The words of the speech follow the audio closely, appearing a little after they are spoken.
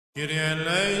Kyrie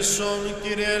eleison,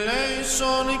 Kyrie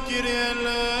eleison, Kyrie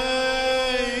eleison.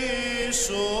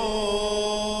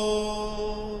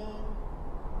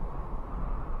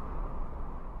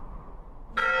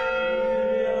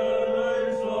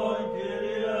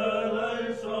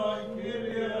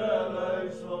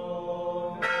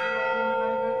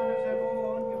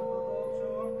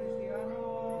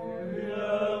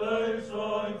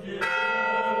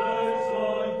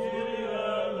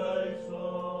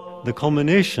 The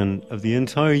culmination of the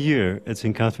entire year at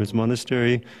St. Catherine's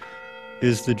Monastery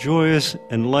is the joyous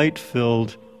and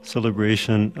light-filled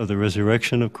celebration of the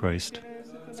resurrection of Christ,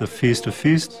 the Feast of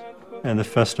Feasts and the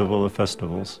Festival of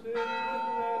Festivals.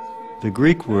 The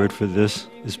Greek word for this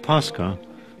is Pascha,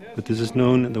 but this is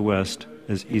known in the West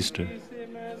as Easter.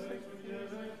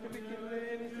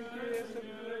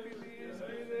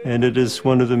 And it is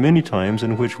one of the many times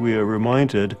in which we are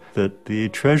reminded that the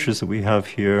treasures that we have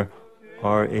here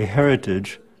are a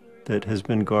heritage that has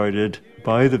been guarded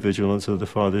by the vigilance of the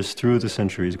Fathers through the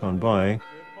centuries gone by,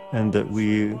 and that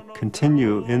we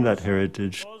continue in that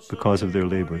heritage because of their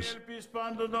labors.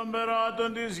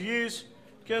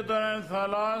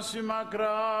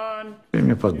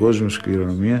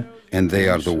 And they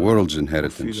are the world's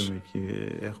inheritance.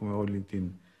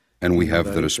 And we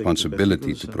have the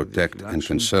responsibility to protect and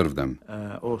conserve them,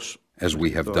 as we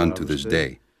have done to this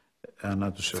day,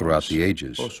 throughout the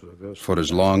ages, for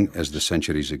as long as the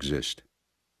centuries exist.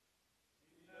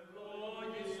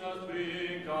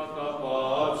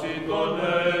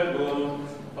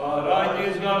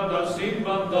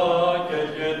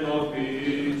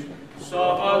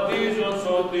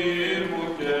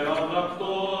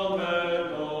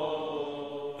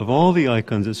 Of all the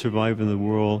icons that survive in the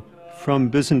world from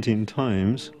Byzantine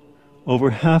times, over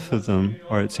half of them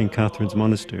are at St. Catherine's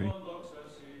Monastery.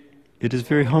 It is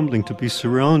very humbling to be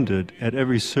surrounded at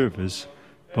every service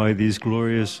by these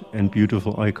glorious and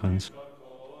beautiful icons.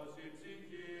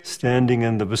 Standing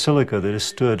in the basilica that has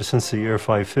stood since the year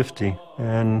 550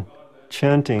 and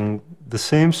chanting the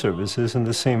same services and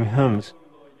the same hymns,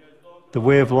 the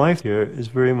way of life here is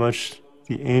very much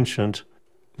the ancient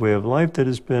way of life that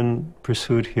has been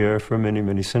pursued here for many,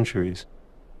 many centuries.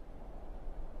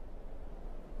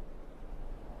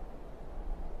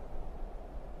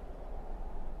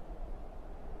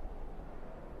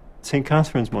 St.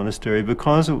 Catherine's Monastery,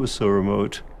 because it was so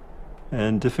remote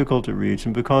and difficult to reach,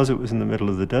 and because it was in the middle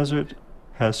of the desert,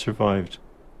 has survived.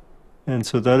 And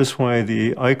so that is why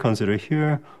the icons that are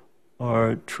here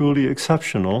are truly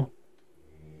exceptional.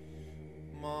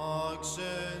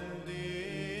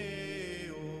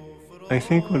 I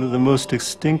think one of the most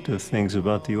distinctive things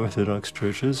about the Orthodox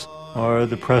churches are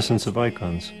the presence of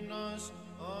icons.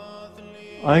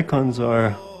 Icons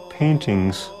are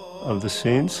paintings of the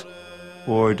saints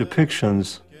or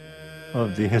depictions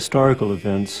of the historical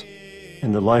events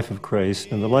in the life of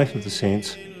Christ and the life of the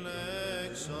saints.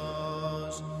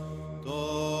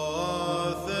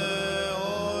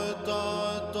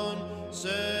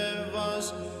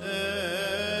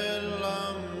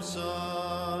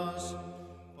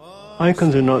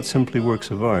 Icons are not simply works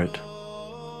of art.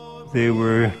 They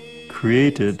were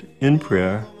created in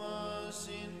prayer,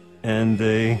 and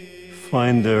they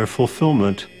find their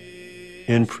fulfillment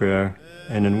in prayer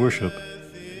and in worship.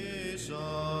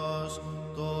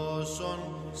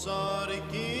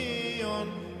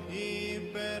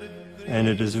 And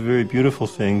it is a very beautiful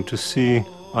thing to see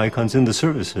icons in the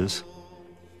services.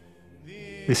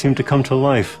 They seem to come to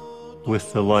life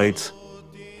with the lights,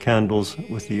 candles,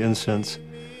 with the incense,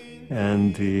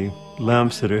 and the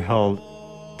lamps that are held,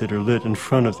 that are lit in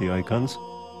front of the icons.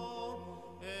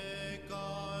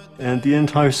 And the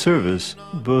entire service,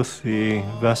 both the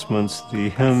vestments, the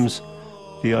hymns,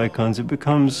 the icons, it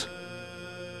becomes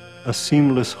a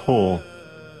seamless whole.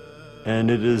 And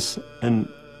it is an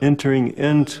entering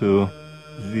into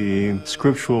the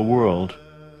scriptural world.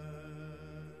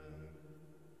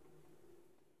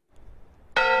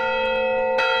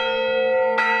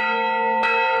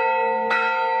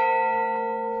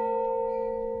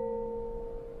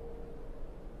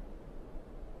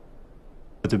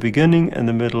 At the beginning and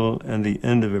the middle and the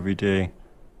end of every day,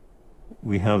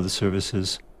 we have the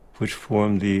services which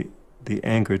form the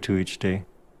anchor to each day.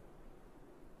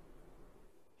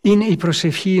 Είναι η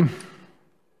προσευχή,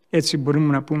 έτσι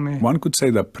μπορούμε να πούμε. One could say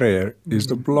that prayer is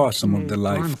the blossom of the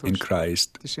life in Christ,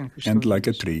 and like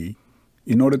a tree,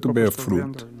 in order to bear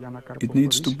fruit, it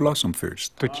needs to blossom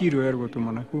first. Το κύριο έργο του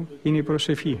μοναχού είναι η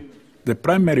προσευχή. The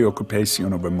primary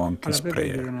occupation of a monk is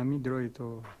prayer.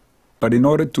 But in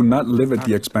order to not live at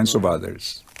the expense of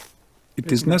others,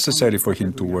 it is necessary for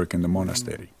him to work in the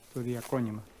monastery.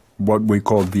 What we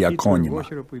call diakonima,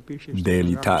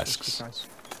 daily tasks.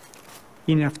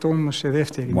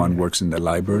 One works in the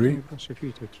library,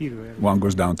 one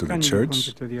goes down to the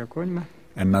church,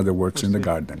 another works in the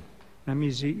garden.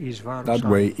 That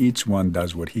way, each one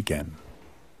does what he can.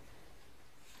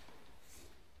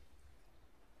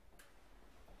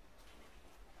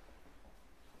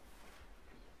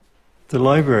 The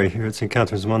library here at St.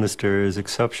 Catherine's Monastery is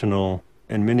exceptional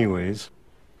in many ways.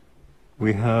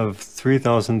 We have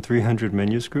 3,300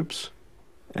 manuscripts,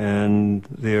 and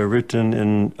they are written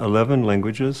in 11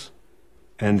 languages,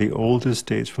 and the oldest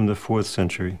dates from the 4th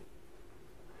century.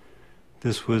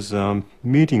 This was a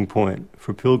meeting point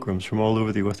for pilgrims from all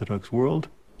over the Orthodox world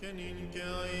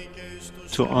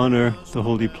to honor the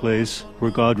holy place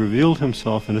where God revealed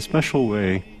himself in a special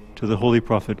way to the holy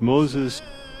prophet Moses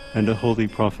and the holy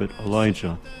prophet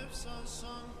Elijah.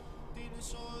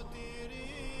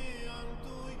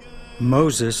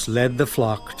 Moses led the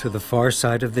flock to the far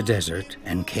side of the desert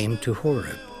and came to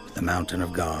Horeb, the mountain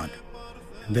of God.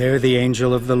 There the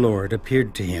angel of the Lord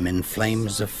appeared to him in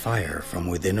flames of fire from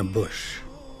within a bush.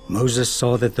 Moses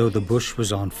saw that though the bush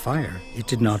was on fire, it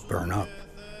did not burn up.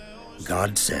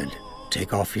 God said,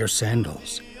 "Take off your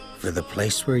sandals, for the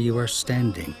place where you are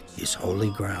standing is holy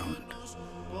ground."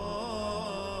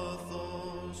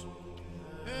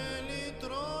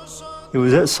 It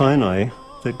was at Sinai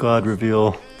that God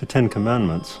revealed the 10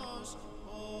 Commandments.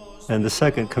 And the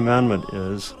second commandment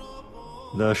is,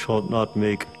 "Thou shalt not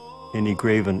make any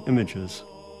graven images."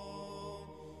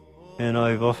 And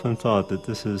I've often thought that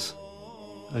this is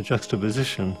a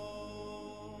juxtaposition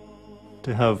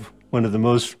to have one of the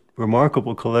most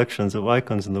remarkable collections of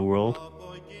icons in the world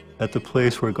at the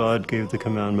place where God gave the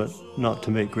commandment not to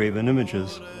make graven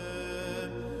images.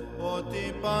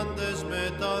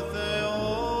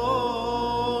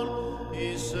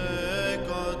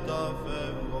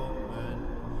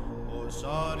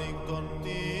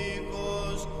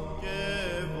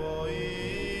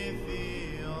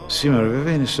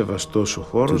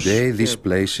 Today, this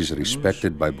place is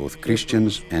respected by both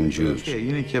Christians and Jews.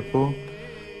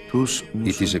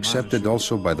 It is accepted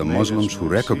also by the Muslims who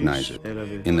recognize it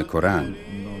in the Quran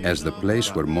as the place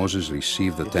where Moses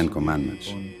received the 10 Commandments.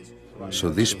 So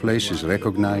this place is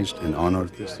recognized and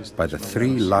honored by the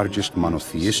 3 largest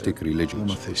monotheistic religions.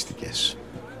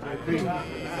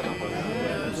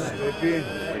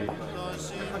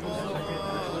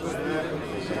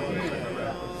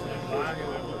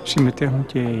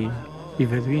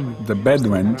 The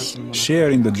Bedouins share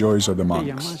in the joys of the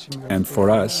monks, and for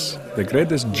us, the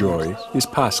greatest joy is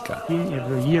Pascha.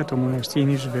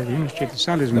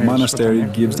 The monastery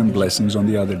gives them blessings on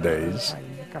the other days,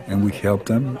 and we help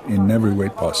them in every way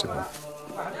possible.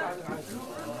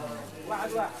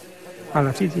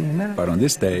 But on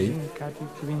this day,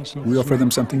 we offer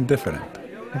them something different.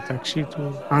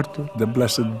 The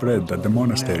blessed bread that the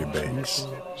monastery bakes,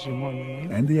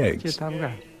 and the eggs,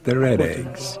 the red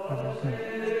eggs.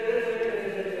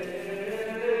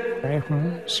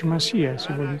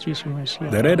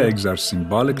 The red eggs are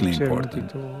symbolically important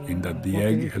in that the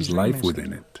egg has life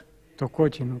within it.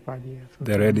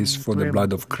 The red is for the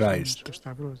blood of Christ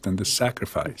and the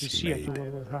sacrifice he made.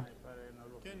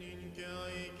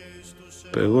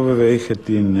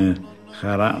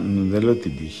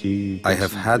 I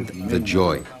have had the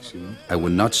joy, I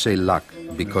will not say luck,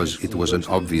 because it was an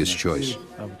obvious choice,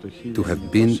 to have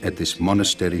been at this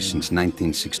monastery since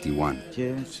 1961.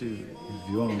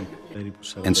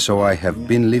 And so I have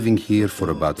been living here for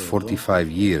about 45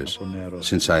 years,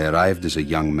 since I arrived as a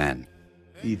young man.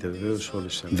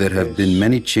 There have been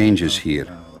many changes here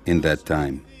in that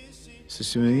time.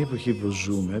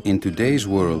 In today's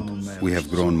world, we have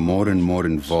grown more and more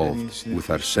involved with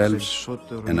ourselves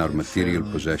and our material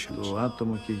possessions.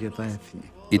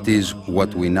 It is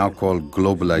what we now call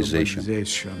globalization.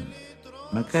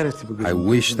 I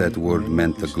wish that word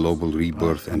meant a global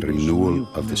rebirth and renewal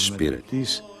of the spirit.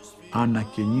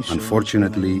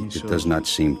 Unfortunately, it does not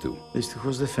seem to.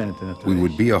 We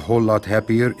would be a whole lot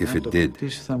happier if it did.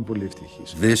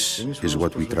 This is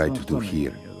what we try to do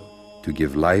here, to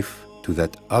give life to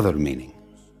that other meaning.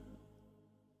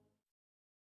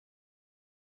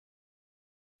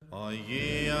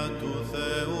 Αγία του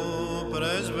Θεού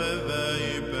πρέσβευε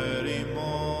υπέρ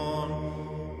ημών,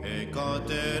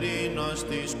 Εκατερίνας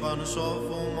της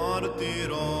πανσόφου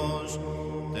μάρτυρος,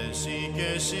 τεσί και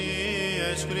εσύ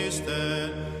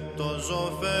Χριστέ, το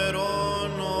ζωφερό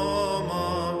όνομα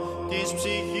της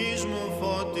ψυχής μου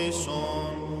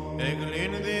φώτισον,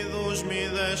 εγλύνδιδους μη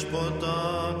δέσποτα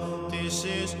της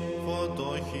εις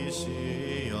φωτοχυσίας,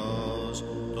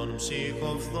 των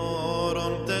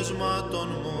ψυχοφθόρων πτεσμάτων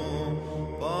μου,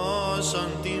 πάσαν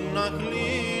την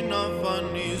αχλήν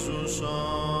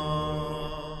αφανίζουσαν.